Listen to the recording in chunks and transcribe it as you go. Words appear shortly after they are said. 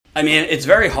I mean, it's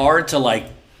very hard to like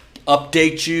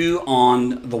update you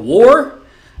on the war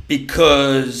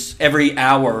because every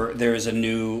hour there is a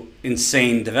new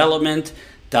insane development.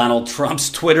 Donald Trump's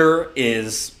Twitter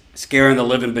is scaring the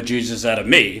living bejesus out of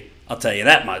me. I'll tell you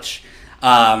that much.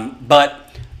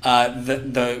 But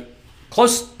the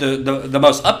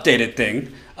most updated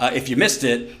thing, if you missed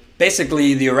it,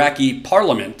 basically the Iraqi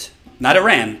parliament, not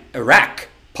Iran, Iraq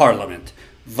parliament,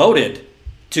 voted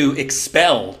to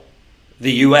expel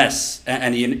the U.S.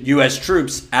 and the U.S.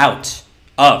 troops out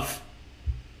of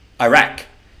Iraq.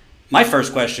 My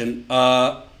first question,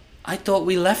 I thought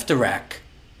we left Iraq.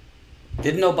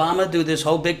 Didn't Obama do this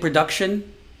whole big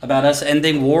production about us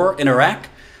ending war in Iraq?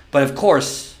 But of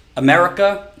course,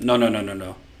 America,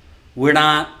 no. We're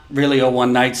not really a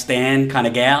one-night stand kind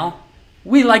of gal.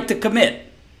 We like to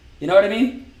commit. You know what I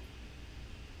mean?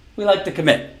 We like to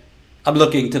commit. I'm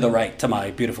looking to the right to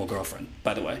my beautiful girlfriend,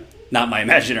 by the way. Not my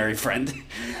imaginary friend.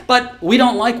 But we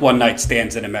don't like one-night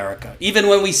stands in America. Even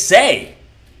when we say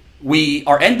we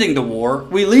are ending the war,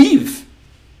 we leave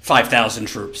 5,000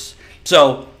 troops.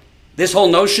 So this whole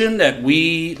notion that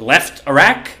we left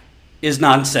Iraq is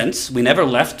nonsense. We never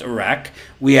left Iraq.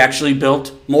 We actually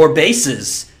built more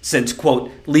bases since,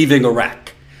 quote, leaving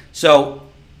Iraq. So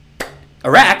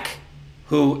Iraq,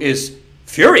 who is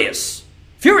furious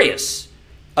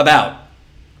about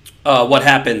what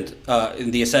happened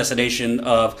in the assassination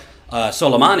of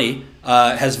Soleimani,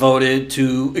 has voted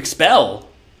to expel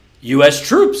U.S.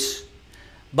 troops.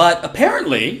 But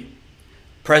apparently,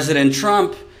 President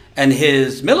Trump and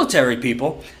his military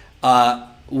people,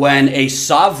 when a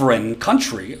sovereign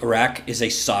country, Iraq is a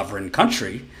sovereign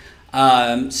country,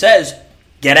 says,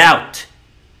 get out.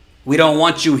 We don't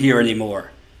want you here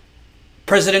anymore.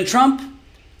 President Trump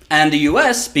and the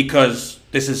U.S., because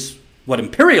this is what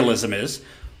imperialism is,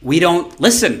 we don't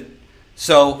listen.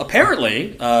 So apparently,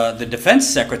 the defense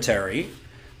secretary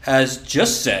has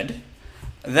just said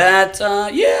that,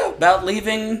 about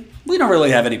leaving, we don't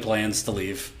really have any plans to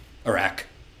leave Iraq.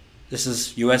 This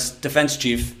is U.S. Defense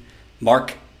Chief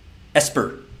Mark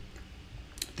Esper.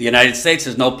 The United States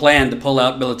has no plan to pull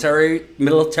out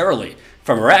militarily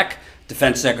from Iraq.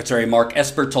 Defense Secretary Mark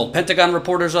Esper told Pentagon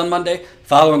reporters on Monday,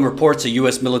 following reports a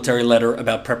U.S. military letter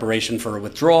about preparation for a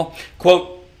withdrawal.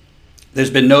 Quote, there's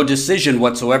been no decision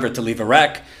whatsoever to leave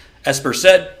Iraq, Esper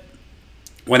said.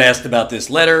 When asked about this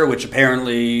letter, which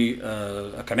apparently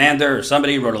a commander or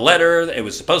somebody wrote a letter, it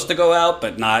was supposed to go out,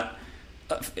 but not,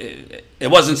 it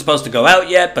wasn't supposed to go out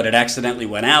yet, but it accidentally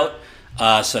went out.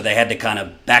 So they had to kind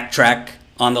of backtrack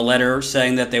on the letter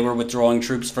saying that they were withdrawing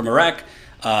troops from Iraq.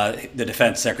 The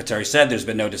defense secretary said there's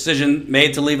been no decision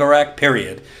made to leave Iraq,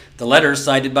 period. The letter,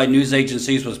 cited by news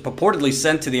agencies, was purportedly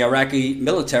sent to the Iraqi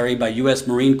military by U.S.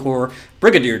 Marine Corps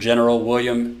Brigadier General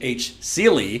William H.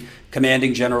 Seeley,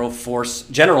 commanding General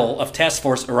of Task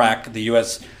Force Iraq, the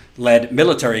U.S.-led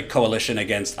military coalition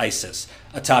against ISIS.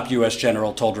 A top U.S.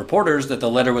 general told reporters that the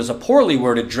letter was a poorly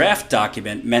worded draft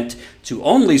document meant to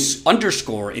only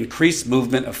underscore increased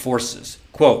movement of forces.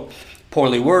 Quote,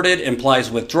 poorly worded implies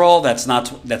withdrawal. That's not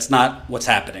what's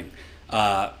happening.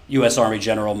 U.S. Army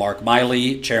General Mark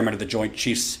Miley, chairman of the Joint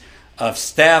Chiefs of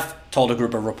Staff, told a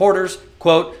group of reporters,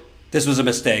 quote, this was a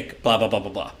mistake, blah, blah, blah,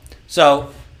 blah, blah. So,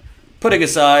 putting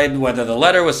aside whether the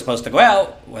letter was supposed to go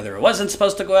out, whether it wasn't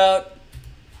supposed to go out,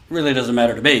 really doesn't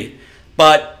matter to me.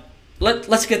 But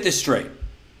let's get this straight.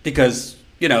 Because,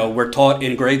 we're taught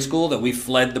in grade school that we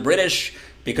fled the British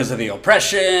because of the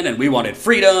oppression, and we wanted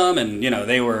freedom, and,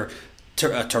 they were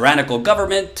a tyrannical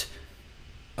government.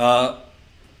 Iraq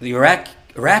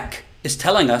is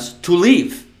telling us to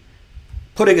leave,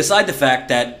 putting aside the fact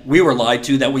that we were lied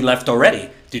to that we left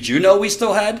already. Did you know we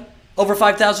still had over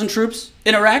 5,000 troops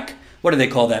in Iraq? What do they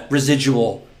call that?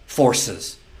 Residual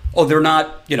forces. Oh, they're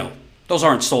not, those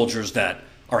aren't soldiers that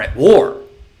are at war.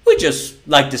 We just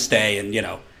like to stay and,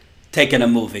 take in a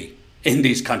movie in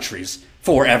these countries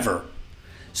forever.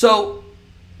 So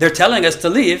they're telling us to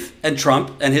leave, and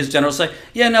Trump and his generals say,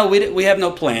 yeah, no, we have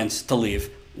no plans to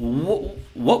leave.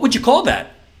 What would you call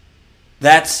that?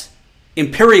 That's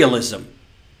imperialism.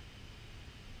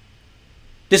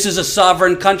 This is a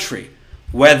sovereign country.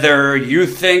 Whether you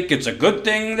think it's a good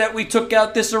thing that we took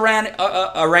out this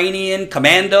Iranian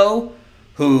commando,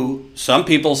 who some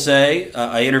people say,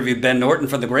 I interviewed Ben Norton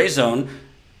for the Gray Zone,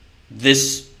 the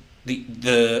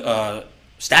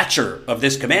stature of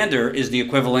this commander is the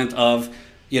equivalent of,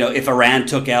 if Iran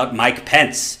took out Mike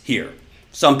Pence here.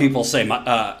 Some people say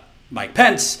Mike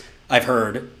Pence. I've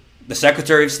heard the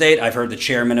Secretary of State. I've heard the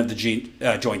chairman of the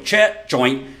Joint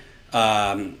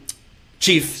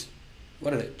Chiefs.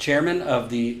 What are they? Chairman of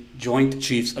the Joint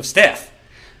Chiefs of Staff.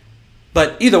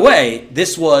 But either way,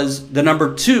 this was the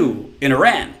number 2 in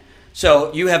Iran.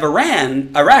 So you have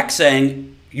Iraq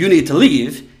saying, you need to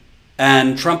leave,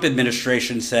 and Trump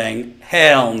administration saying,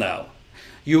 hell no.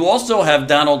 You also have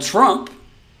Donald Trump,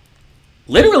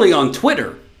 literally on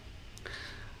Twitter,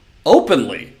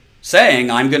 openly saying,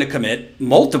 I'm going to commit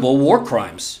multiple war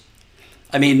crimes.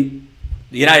 I mean,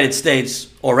 the United States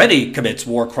already commits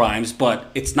war crimes,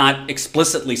 but it's not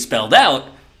explicitly spelled out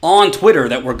on Twitter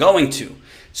that we're going to.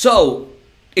 So,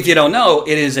 if you don't know,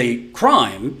 it is a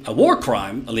crime, a war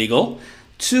crime, illegal,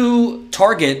 to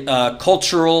target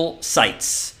cultural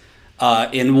sites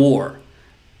in war.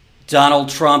 Donald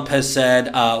Trump has said,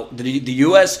 the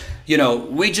U.S.,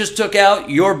 we just took out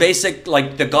your basic,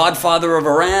 like the godfather of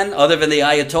Iran, other than the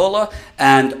Ayatollah,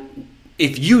 and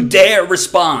if you dare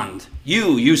respond,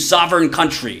 you sovereign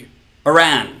country,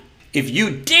 Iran, if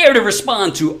you dare to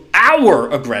respond to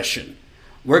our aggression,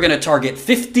 we're going to target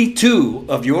 52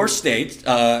 of your state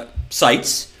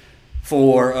sites.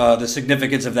 For the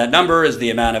significance of that number is the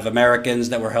amount of Americans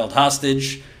that were held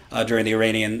hostage during the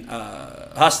Iranian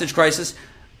hostage crisis,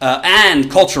 and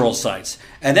cultural sites.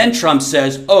 And then Trump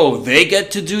says, oh, they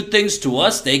get to do things to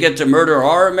us. They get to murder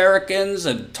our Americans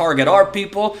and target our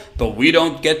people, but we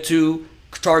don't get to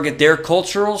target their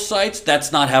cultural sites.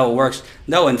 That's not how it works.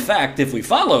 No, in fact, if we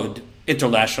followed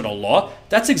international law,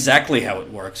 that's exactly how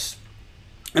it works.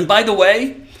 And by the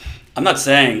way, I'm not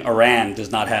saying Iran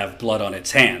does not have blood on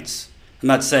its hands. I'm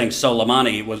not saying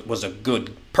Soleimani was a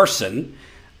good person,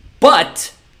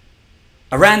 but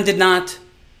Iran did not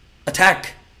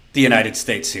attack the United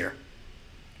States here.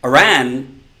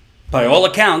 Iran, by all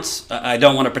accounts, I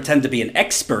don't want to pretend to be an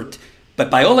expert, but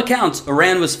by all accounts,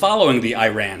 Iran was following the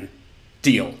Iran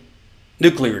deal,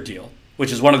 nuclear deal,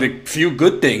 which is one of the few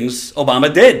good things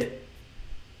Obama did.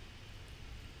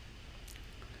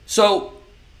 So,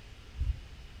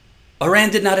 Iran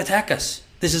did not attack us.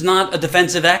 This is not a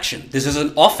defensive action. This is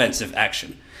an offensive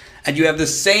action. And you have the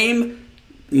same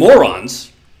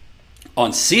morons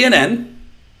on CNN,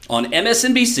 on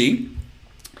MSNBC,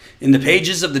 in the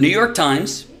pages of the New York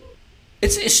Times.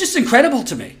 It's just incredible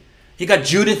to me. You got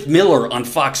Judith Miller on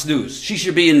Fox News. She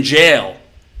should be in jail.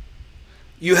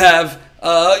 You have,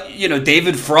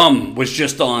 David Frum was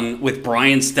just on with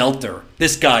Brian Stelter,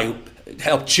 this guy who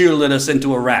helped cheerlead us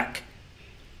into Iraq.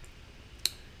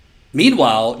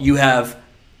 Meanwhile, you have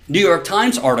New York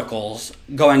Times articles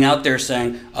going out there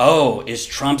saying, oh, is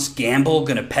Trump's gamble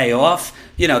going to pay off?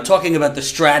 Talking about the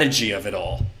strategy of it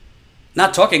all.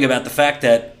 Not talking about the fact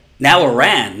that now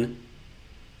Iran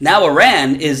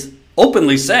is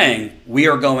openly saying we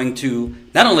are going to,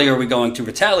 not only are we going to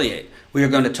retaliate, we are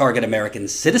going to target American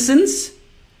citizens.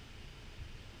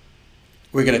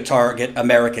 We're going to target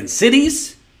American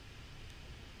cities.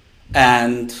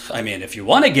 And, I mean, if you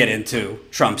want to get into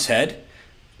Trump's head,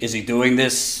 is he doing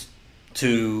this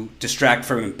to distract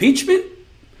from impeachment?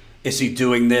 Is he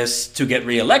doing this to get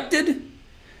reelected?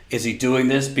 Is he doing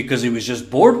this because he was just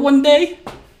bored one day?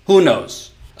 Who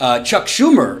knows? Chuck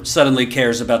Schumer suddenly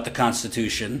cares about the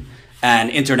Constitution and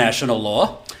international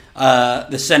law.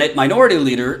 The Senate Minority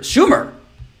Leader, Schumer,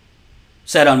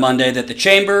 said on Monday that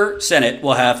the Senate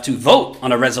will have to vote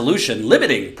on a resolution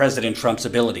limiting President Trump's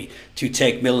ability to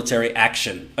take military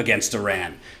action against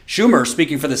Iran. Schumer,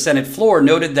 speaking for the Senate floor,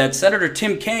 noted that Senator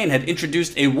Tim Kaine had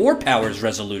introduced a war powers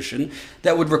resolution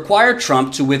that would require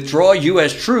Trump to withdraw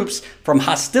U.S. troops from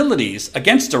hostilities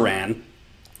against Iran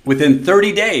within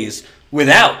 30 days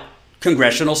without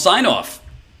congressional sign-off.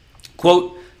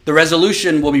 Quote, the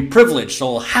resolution will be privileged, so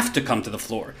it will have to come to the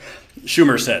floor,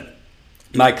 Schumer said.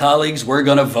 My colleagues, we're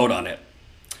going to vote on it.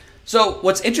 So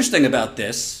what's interesting about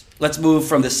this, let's move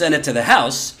from the Senate to the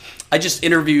House. I just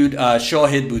interviewed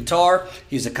Shahid Buttar.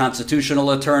 He's a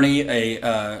constitutional attorney,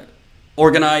 a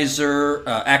organizer,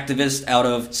 activist out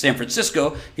of San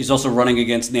Francisco. He's also running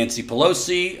against Nancy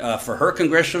Pelosi for her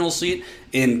congressional seat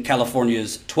in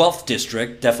California's 12th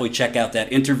district. Definitely check out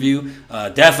that interview.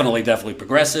 Definitely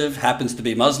progressive, happens to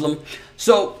be Muslim.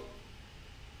 So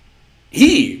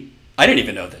I didn't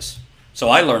even know this. So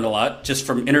I learned a lot just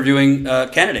from interviewing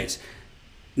candidates.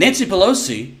 Nancy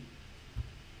Pelosi,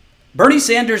 Bernie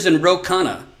Sanders and Ro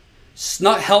Khanna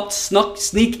helped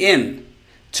sneak in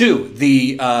to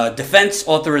the defense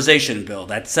authorization bill,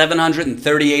 that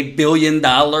 $738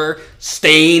 billion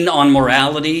stain on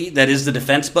morality that is the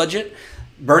defense budget.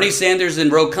 Bernie Sanders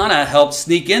and Ro Khanna helped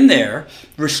sneak in there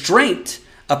restraint,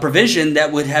 a provision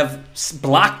that would have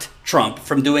blocked Trump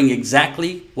from doing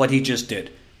exactly what he just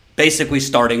did, basically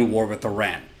starting a war with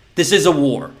Iran. This is a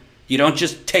war. You don't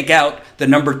just take out the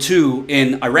number 2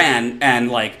 in Iran and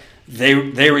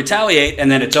they retaliate and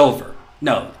then it's over.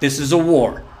 No, this is a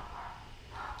war.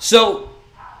 So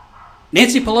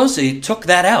Nancy Pelosi took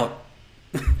that out.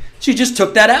 She just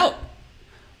took that out.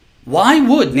 Why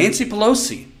would Nancy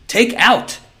Pelosi take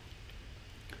out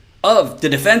of the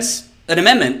defense an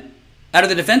amendment out of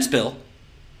the defense bill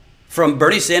from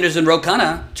Bernie Sanders and Ro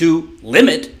Khanna to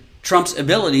limit Trump's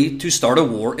ability to start a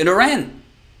war in Iran?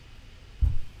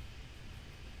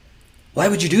 Why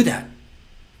would you do that?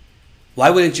 Why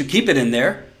wouldn't you keep it in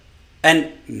there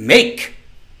and make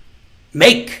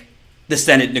the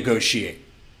Senate negotiate?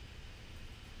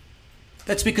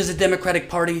 That's because the Democratic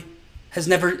Party has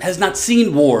not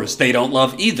seen wars they don't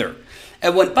love either.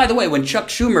 And by the way, when Chuck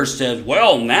Schumer says,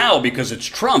 well, now because it's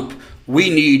Trump, we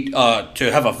need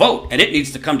to have a vote and it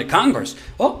needs to come to Congress.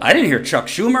 Well, I didn't hear Chuck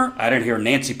Schumer, I didn't hear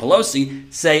Nancy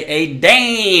Pelosi say a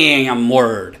damn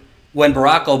word when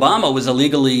Barack Obama was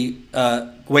illegally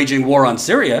waging war on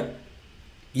Syria.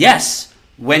 Yes,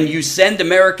 when you send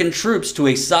American troops to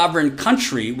a sovereign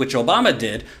country, which Obama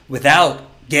did, without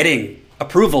getting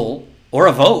approval or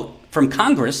a vote from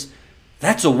Congress,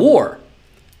 that's a war.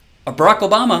 Barack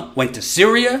Obama went to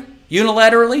Syria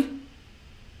unilaterally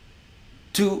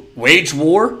to wage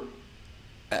war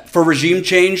for regime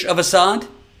change of Assad.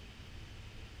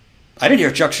 I didn't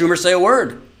hear Chuck Schumer say a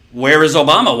word. Where is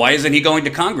Obama? Why isn't he going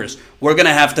to Congress? We're going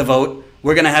to have to vote.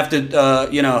 We're going to have to,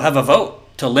 have a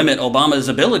vote to limit Obama's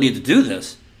ability to do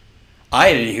this.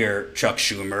 I didn't hear Chuck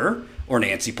Schumer or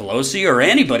Nancy Pelosi or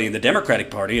anybody in the Democratic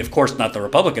Party, of course not the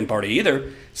Republican Party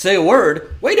either, say a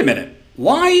word. Wait a minute.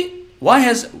 Why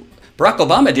has Barack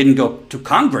Obama didn't go to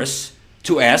Congress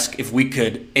to ask if we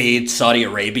could aid Saudi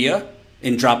Arabia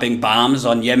in dropping bombs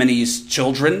on Yemenis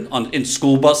children in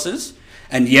school buses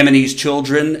and Yemenis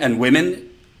children and women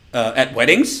at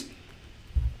weddings?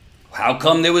 How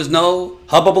come there was no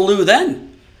hubbubaloo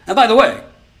then? And by the way,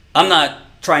 I'm not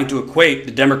trying to equate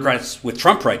the Democrats with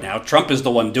Trump right now. Trump is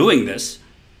the one doing this.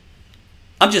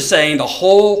 I'm just saying the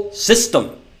whole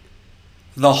system,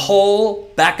 the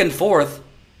whole back and forth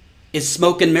is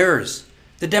smoke and mirrors.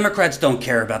 The Democrats don't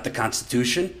care about the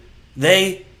Constitution.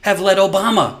 They have let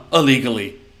Obama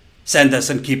illegally send us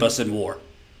and keep us in war.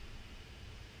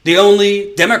 The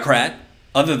only Democrat,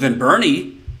 other than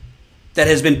Bernie, that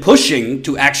has been pushing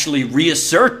to actually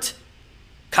reassert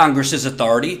Congress's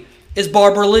authority is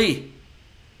Barbara Lee.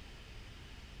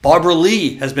 Barbara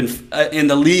Lee has been in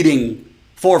the leading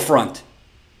forefront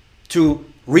to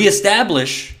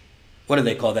reestablish, what do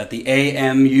they call that? The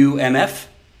AMUMF,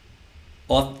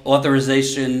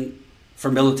 Authorization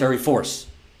for Military Force,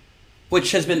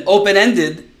 which has been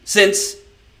open-ended since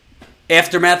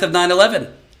aftermath of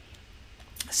 9/11.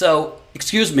 So,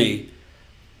 excuse me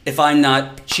if I'm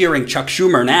not cheering Chuck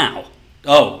Schumer now.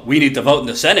 Oh, we need to vote in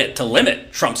the Senate to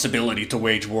limit Trump's ability to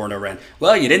wage war in Iran.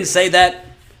 Well, you didn't say that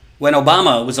when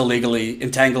Obama was illegally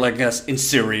entangling us in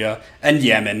Syria and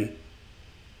Yemen.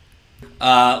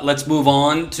 Let's move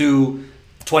on to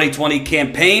 2020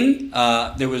 campaign.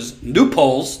 There was new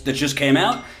polls that just came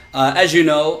out. As you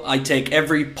know, I take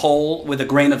every poll with a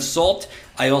grain of salt.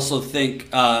 I also think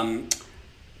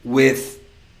with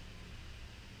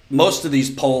most of these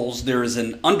polls, there is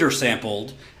an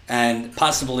undersampled and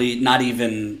possibly not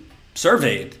even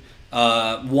surveyed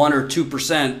 1 or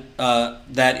 2%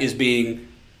 that is being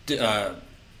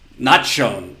not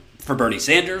shown for Bernie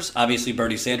Sanders. Obviously,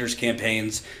 Bernie Sanders'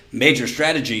 campaign's major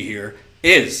strategy here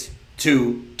is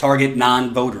to target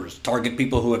non-voters, target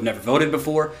people who have never voted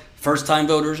before, first-time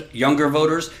voters, younger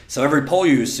voters. So every poll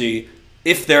you see,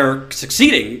 if they're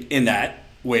succeeding in that,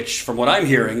 which from what I'm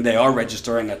hearing, they are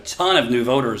registering a ton of new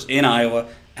voters in Iowa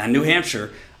and New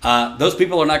Hampshire, those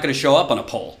people are not going to show up on a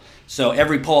poll. So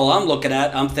every poll I'm looking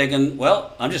at, I'm thinking,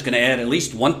 well, I'm just going to add at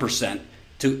least 1%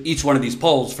 to each one of these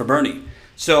polls for Bernie.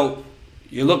 So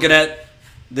you're looking at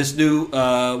this new,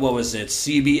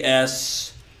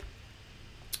 CBS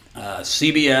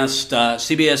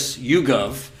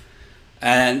YouGov,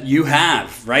 and you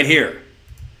have right here,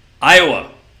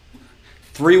 Iowa,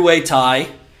 three-way tie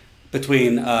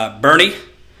between Bernie,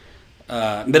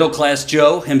 middle-class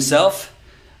Joe himself,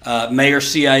 Mayor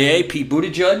CIA Pete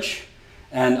Buttigieg,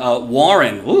 and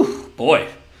Warren. Ooh, boy,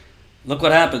 look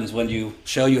what happens when you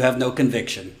show you have no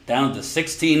conviction. Down to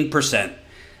 16%.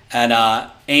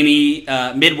 And Amy,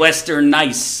 Midwestern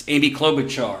Nice, Amy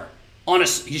Klobuchar,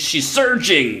 she's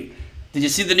surging. Did you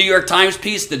see the New York Times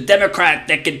piece? The Democrat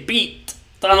that could beat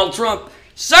Donald Trump,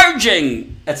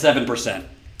 surging at 7%.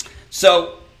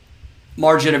 So,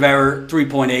 margin of error,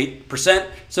 3.8%.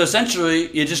 So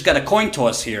essentially, you just got a coin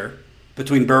toss here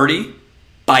between Bernie,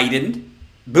 Biden,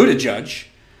 Buttigieg.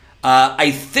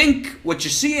 I think what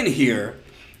you're seeing here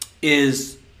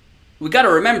is, we got to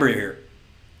remember here,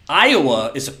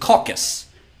 Iowa is a caucus.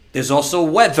 There's also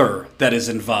weather that is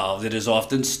involved. It is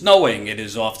often snowing. It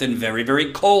is often very,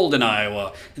 very cold in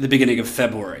Iowa in the beginning of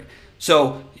February.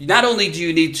 So not only do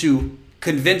you need to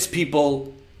convince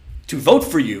people to vote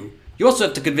for you, you also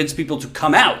have to convince people to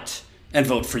come out and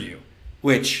vote for you,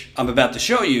 which I'm about to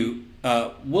show you.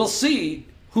 We'll see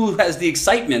who has the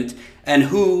excitement and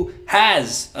who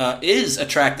is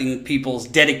attracting people's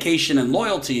dedication and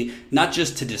loyalty, not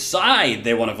just to decide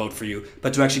they want to vote for you,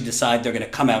 but to actually decide they're going to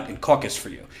come out and caucus for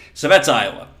you. So that's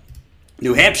Iowa.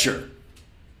 New Hampshire,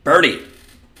 Bernie,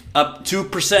 up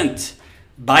 2%.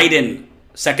 Biden,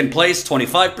 second place,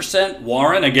 25%.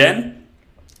 Warren, again,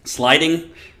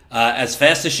 sliding as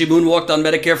fast as she moonwalked on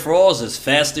Medicare for All, is as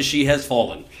fast as she has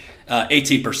fallen,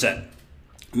 18%.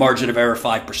 Margin of error,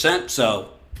 5%. So,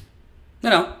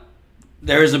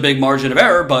 there is a big margin of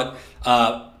error, but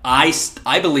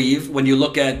I believe when you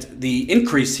look at the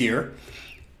increase here,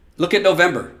 look at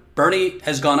November. Bernie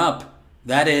has gone up.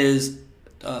 That is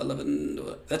 11.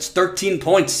 That's 13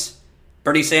 points.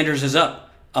 Bernie Sanders is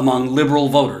up among liberal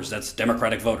voters. That's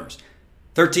Democratic voters.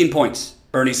 13 points.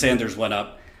 Bernie Sanders went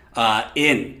up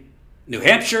in New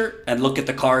Hampshire, and look at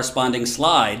the corresponding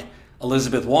slide.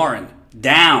 Elizabeth Warren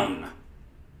down.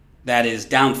 That is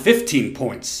down 15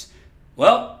 points.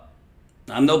 Well,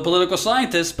 I'm no political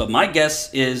scientist, but my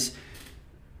guess is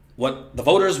what the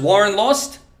voters Warren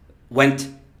lost went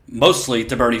mostly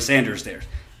to Bernie Sanders there.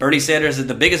 Bernie Sanders had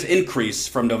the biggest increase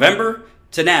from November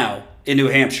to now in New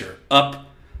Hampshire, up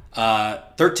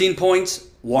 13 points.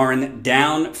 Warren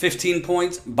down 15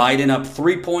 points. Biden up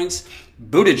 3 points.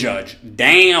 Buttigieg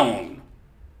down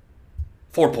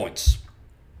 4 points.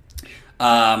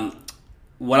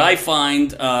 What I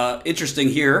find interesting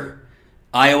here,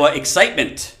 Iowa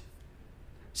excitement.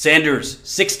 Sanders,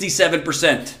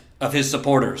 67% of his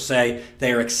supporters say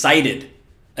they are excited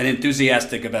and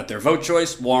enthusiastic about their vote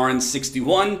choice. Warren,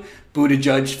 61%,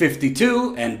 Buttigieg,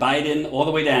 52%, and Biden all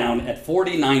the way down at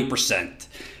 49%.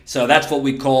 So that's what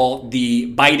we call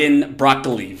the Biden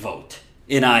broccoli vote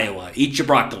in Iowa. Eat your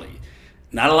broccoli.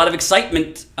 Not a lot of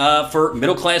excitement for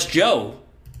middle-class Joe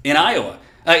in Iowa.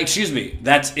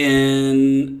 That's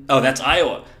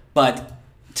Iowa. But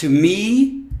to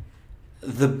me,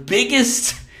 the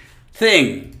biggest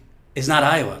thing is not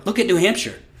Iowa. Look at New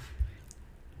Hampshire.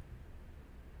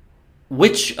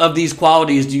 Which of these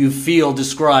qualities do you feel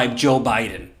describe Joe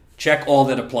Biden? Check all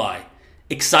that apply.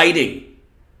 Exciting,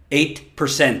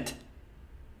 8%.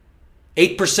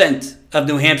 8% of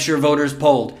New Hampshire voters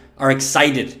polled are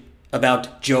excited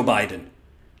about Joe Biden.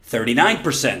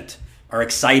 39% are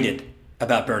excited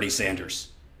about Bernie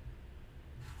Sanders.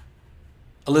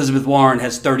 Elizabeth Warren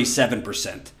has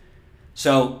 37%.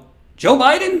 So Joe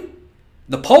Biden,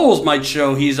 the polls might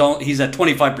show he's at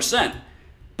 25%,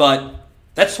 but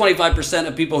that's 25%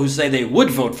 of people who say they would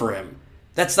vote for him.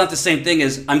 That's not the same thing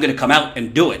as I'm going to come out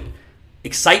and do it.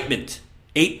 Excitement,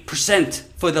 8%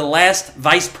 for the last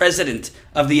vice president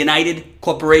of the United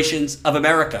Corporations of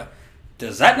America.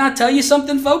 Does that not tell you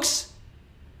something, folks?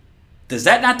 Does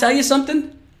that not tell you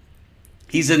something?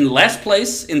 He's in last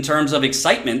place in terms of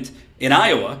excitement in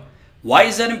Iowa. Why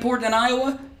is that important in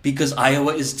Iowa? Because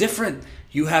Iowa is different.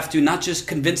 You have to not just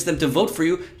convince them to vote for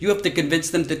you, you have to convince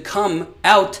them to come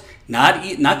out,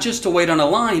 not just to wait on a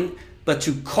line, but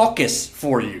to caucus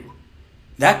for you.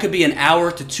 That could be an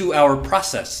hour to 2 hour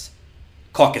process,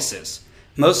 caucuses.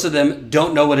 Most of them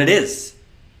don't know what it is.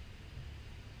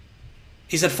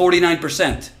 He's at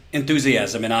 49%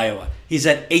 enthusiasm in Iowa. He's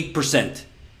at 8%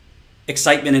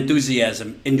 excitement,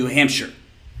 enthusiasm in New Hampshire.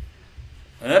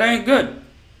 That ain't good.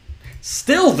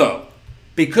 Still, though,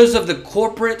 because of the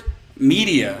corporate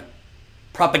media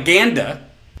propaganda,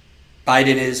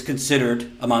 Biden is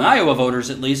considered, among Iowa voters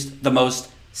at least, the most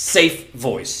safe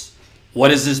voice.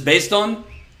 What is this based on?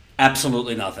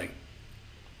 Absolutely nothing.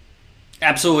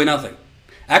 Absolutely nothing.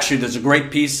 Actually, there's a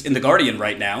great piece in The Guardian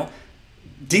right now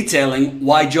detailing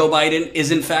why Joe Biden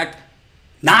is in fact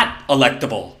not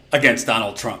electable against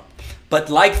Donald Trump. But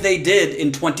like they did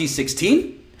in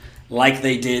 2016, like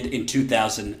they did in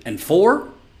 2004,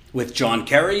 with John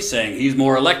Kerry saying he's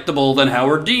more electable than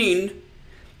Howard Dean,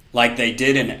 like they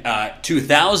did in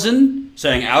 2000,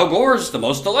 saying Al Gore's the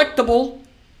most electable.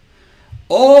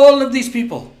 All of these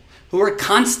people who are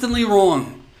constantly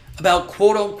wrong about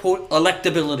quote-unquote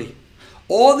electability,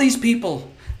 all these people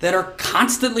that are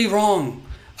constantly wrong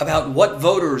about what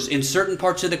voters in certain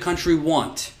parts of the country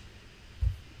want,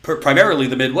 primarily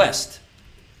the Midwest,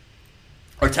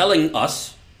 are telling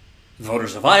us, the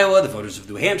voters of Iowa, the voters of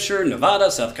New Hampshire,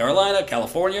 Nevada, South Carolina,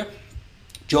 California,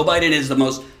 Joe Biden is the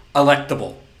most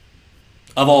electable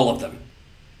of all of them.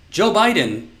 Joe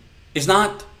Biden is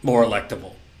not more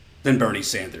electable than Bernie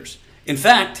Sanders. In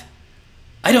fact,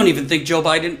 I don't even think Joe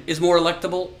Biden is more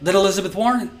electable than Elizabeth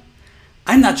Warren.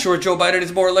 I'm not sure Joe Biden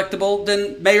is more electable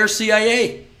than Mayor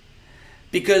CIA.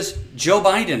 Because Joe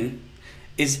Biden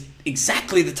is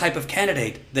exactly the type of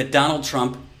candidate that Donald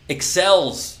Trump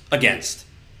excels against.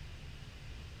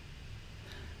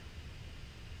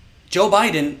 Joe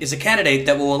Biden is a candidate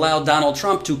that will allow Donald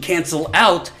Trump to cancel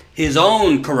out his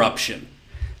own corruption.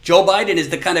 Joe Biden is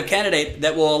the kind of candidate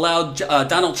that will allow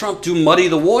Donald Trump to muddy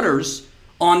the waters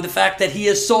on the fact that he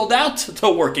has sold out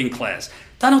the working class.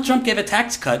 Donald Trump gave a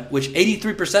tax cut, which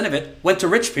 83% of it went to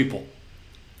rich people.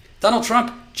 Donald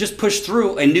Trump just pushed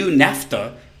through a new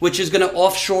NAFTA, which is going to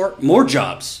offshore more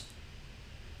jobs.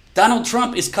 Donald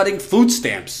Trump is cutting food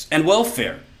stamps and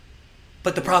welfare.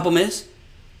 But the problem is,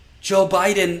 Joe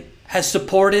Biden has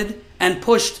supported and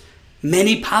pushed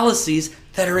many policies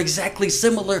that are exactly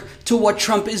similar to what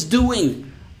Trump is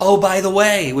doing. Oh, by the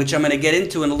way, which I'm going to get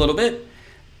into in a little bit,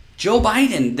 Joe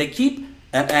Biden, they keep,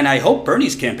 and I hope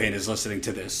Bernie's campaign is listening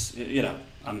to this. You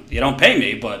don't pay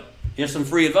me, but here's some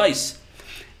free advice.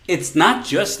 It's not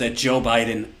just that Joe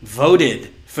Biden voted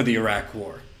for the Iraq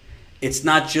War. It's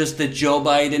not just that Joe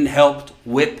Biden helped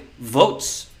whip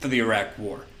votes for the Iraq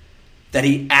War, that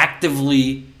he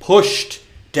actively pushed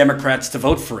Democrats to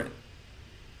vote for it.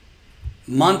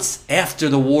 Months after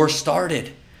the war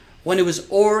started, when it was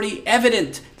already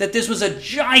evident that this was a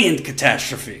giant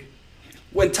catastrophe,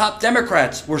 when top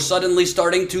Democrats were suddenly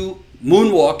starting to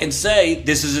moonwalk and say,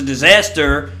 this is a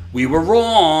disaster, we were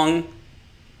wrong,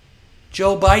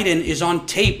 Joe Biden is on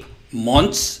tape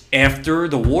months after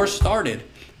the war started,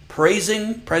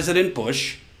 praising President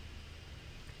Bush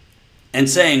and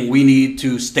saying we need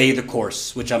to stay the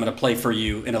course, which I'm going to play for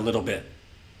you in a little bit.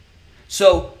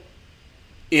 So,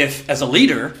 if as a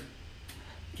leader,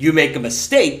 you make a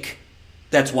mistake,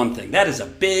 that's one thing. That is a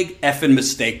big effing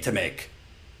mistake to make.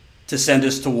 To send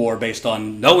us to war based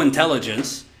on no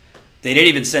intelligence. They didn't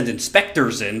even send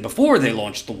inspectors in before they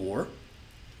launched the war.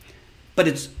 But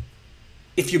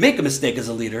if you make a mistake as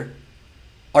a leader,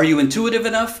 are you intuitive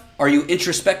enough? Are you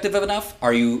introspective enough?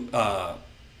 Are you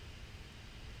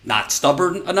not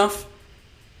stubborn enough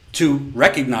to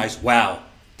recognize, wow,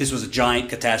 this was a giant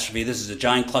catastrophe. This is a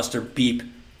giant cluster beep,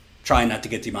 trying not to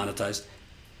get demonetized,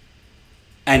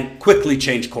 and quickly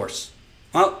change course?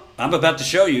 Well, I'm about to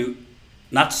show you,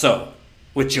 not so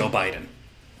with Joe Biden.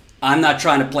 I'm not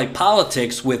trying to play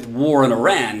politics with war in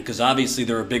Iran, because obviously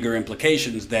there are bigger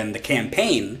implications than the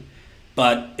campaign,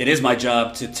 but it is my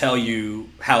job to tell you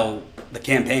how the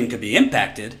campaign could be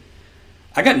impacted.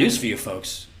 I got news for you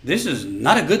folks. This is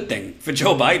not a good thing for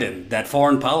Joe Biden that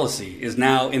foreign policy is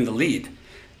now in the lead,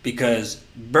 because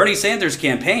Bernie Sanders'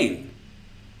 campaign,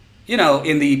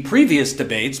 in the previous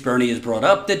debates, Bernie has brought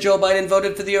up that Joe Biden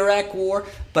voted for the Iraq War,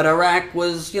 but Iraq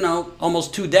was,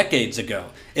 almost 2 decades ago.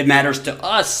 It matters to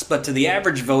us, but to the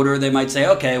average voter, they might say,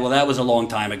 okay, well, that was a long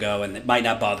time ago, and it might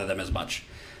not bother them as much.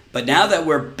 But now that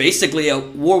we're basically at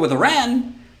war with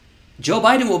Iran, Joe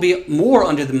Biden will be more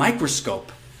under the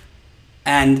microscope.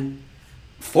 And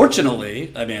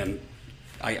fortunately,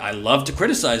 I love to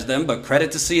criticize them, but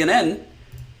credit to CNN,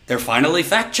 they're finally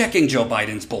fact-checking Joe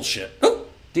Biden's bullshit. Oh,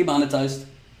 demonetized.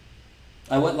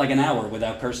 I went like an hour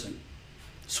without cursing.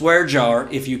 Swear jar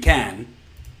if you can.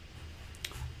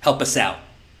 Help us out.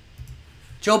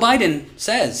 Joe Biden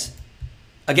says,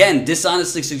 again,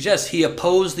 dishonestly suggests he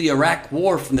opposed the Iraq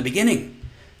War from the beginning.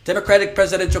 Democratic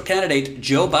presidential candidate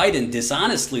Joe Biden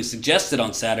dishonestly suggested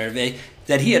on Saturday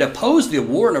that he had opposed the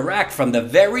war in Iraq from the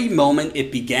very moment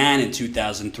it began in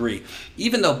 2003,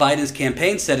 even though Biden's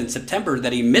campaign said in September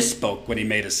that he misspoke when he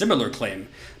made a similar claim.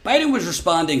 Biden was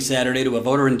responding Saturday to a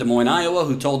voter in Des Moines, Iowa,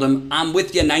 who told him, I'm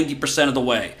with you 90% of the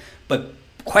way, but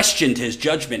questioned his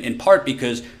judgment in part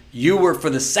because you were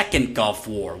for the second Gulf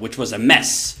War, which was a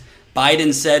mess.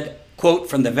 Biden said, quote,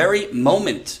 from the very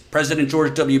moment President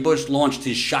George W. Bush launched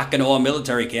his shock and awe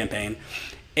military campaign,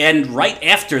 and right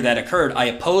after that occurred, I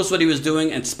opposed what he was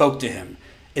doing and spoke to him.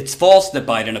 It's false that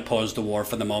Biden opposed the war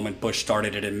from the moment Bush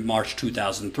started it in March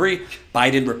 2003.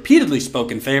 Biden repeatedly spoke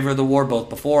in favor of the war both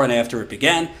before and after it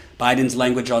began. Biden's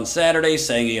language on Saturday,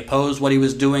 saying he opposed what he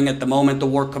was doing at the moment the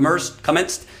war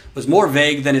commenced, was more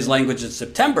vague than his language in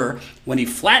September, when he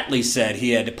flatly said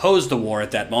he had opposed the war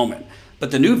at that moment.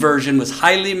 But the new version was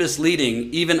highly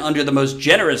misleading, even under the most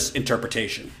generous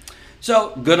interpretation.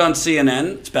 So, good on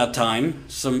CNN. It's about time.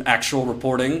 Some actual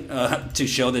reporting to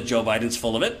show that Joe Biden's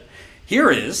full of it.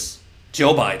 Here is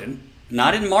Joe Biden,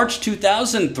 not in March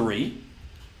 2003,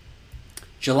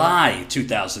 July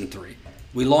 2003.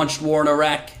 We launched war in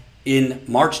Iraq in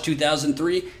March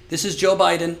 2003. This is Joe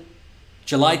Biden,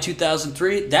 July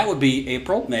 2003. That would be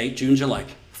April, May, June, July.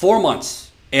 4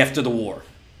 months after the war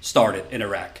started in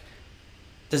Iraq.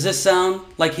 Does this sound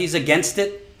like he's against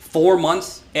it 4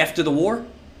 months after the war?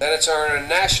 That it's our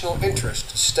national interest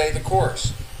to stay the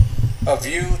course, a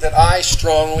view that I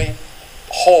strongly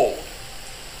hold.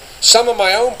 Some of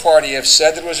my own party have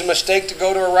said that it was a mistake to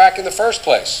go to Iraq in the first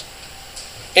place,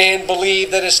 and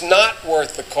believe that it's not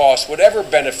worth the cost, whatever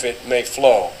benefit may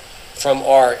flow from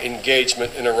our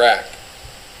engagement in Iraq.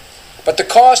 But the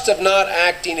cost of not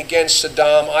acting against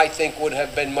Saddam, I think, would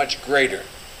have been much greater.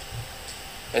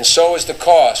 And so is the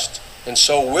cost, and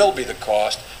so will be the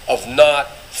cost, of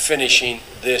not finishing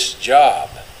this job.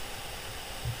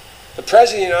 The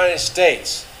President of the United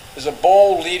States is a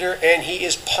bold leader, and he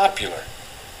is popular.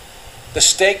 The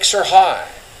stakes are high,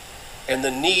 and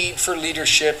the need for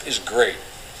leadership is great.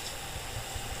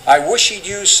 I wish he'd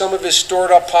use some of his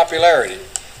stored up popularity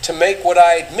to make what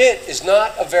I admit is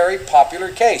not a very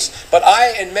popular case. But I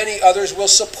and many others will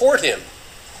support him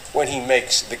when he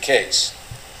makes the case.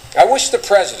 I wish the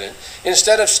President,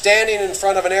 instead of standing in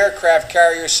front of an aircraft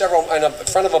carrier in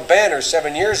front of a banner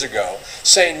 7 years ago,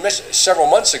 several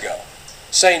months ago,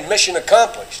 saying mission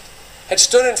accomplished, had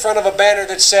stood in front of a banner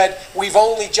that said, we've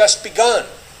only just begun.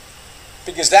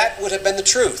 Because that would have been the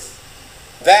truth.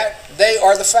 That they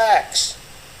are the facts.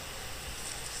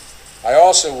 I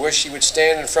also wish he would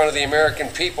stand in front of the American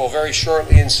people very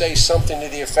shortly and say something to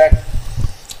the effect,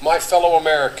 my fellow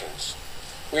Americans,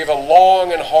 we have a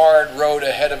long and hard road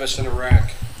ahead of us in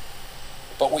Iraq,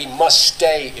 but we must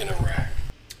stay in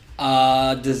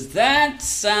Iraq. Does that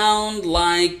sound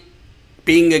like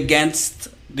being against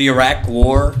the Iraq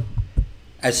War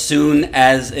as soon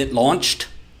as it launched?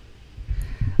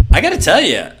 I got to tell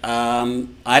you,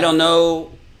 I don't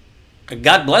know,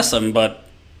 God bless him, but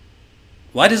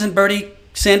why doesn't Bernie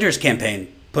Sanders'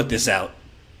 campaign put this out?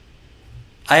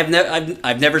 I've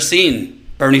never seen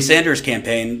Bernie Sanders'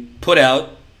 campaign put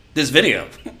out this video.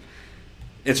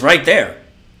 It's right there.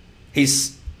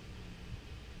 He's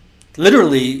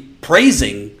literally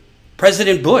praising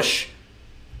President Bush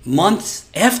months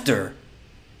after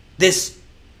this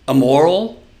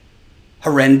immoral,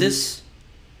 horrendous,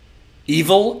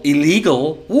 evil,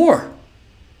 illegal war.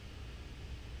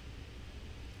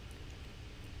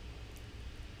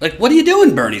 Like, what are you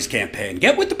doing, Bernie's campaign?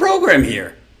 Get with the program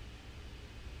here.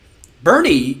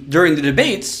 Bernie, during the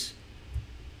debates,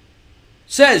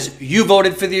 says, you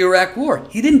voted for the Iraq War.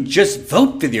 He didn't just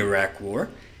vote for the Iraq War.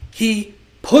 He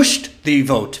pushed the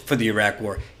vote for the Iraq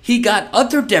War. He got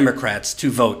other Democrats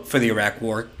to vote for the Iraq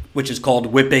War, which is called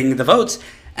whipping the votes.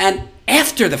 And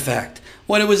after the fact,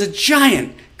 when it was a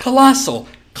giant, colossal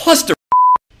cluster,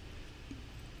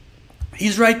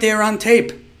 he's right there on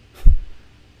tape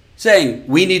saying,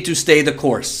 we need to stay the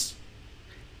course.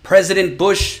 President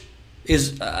Bush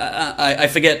is, I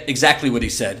forget exactly what he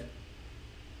said,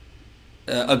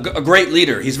 a great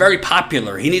leader. He's very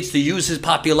popular. He needs to use his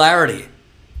popularity.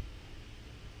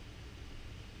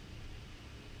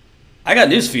 I got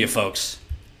news for you, folks.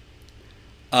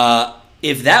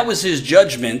 If that was his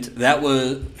judgment,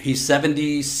 he's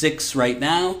 76 right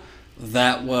now.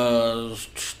 That was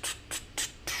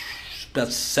about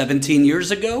 17 years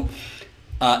ago.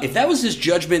 If that was his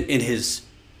judgment in his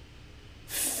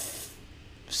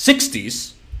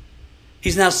 60s,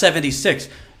 he's now 76.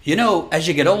 You know, as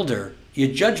you get older, your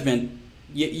judgment,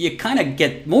 you kind of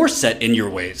get more set in your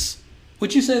ways.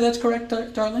 Would you say that's correct,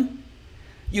 darling?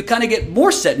 You kind of get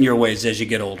more set in your ways as you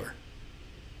get older.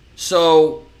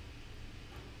 So,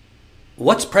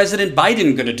 what's President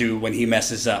Biden going to do when he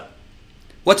messes up?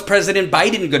 What's President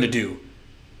Biden going to do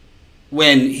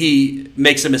when he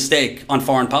makes a mistake on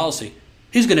foreign policy?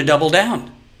 He's going to double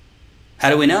down. How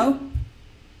do we know?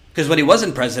 Because when he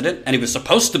wasn't president, and he was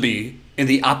supposed to be in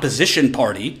the opposition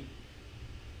party,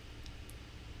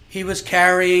 he was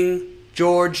carrying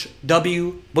George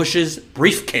W. Bush's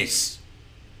briefcase.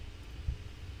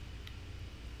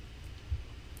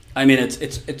 I mean,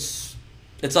 it's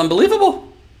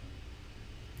unbelievable.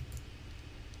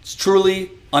 It's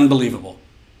truly unbelievable.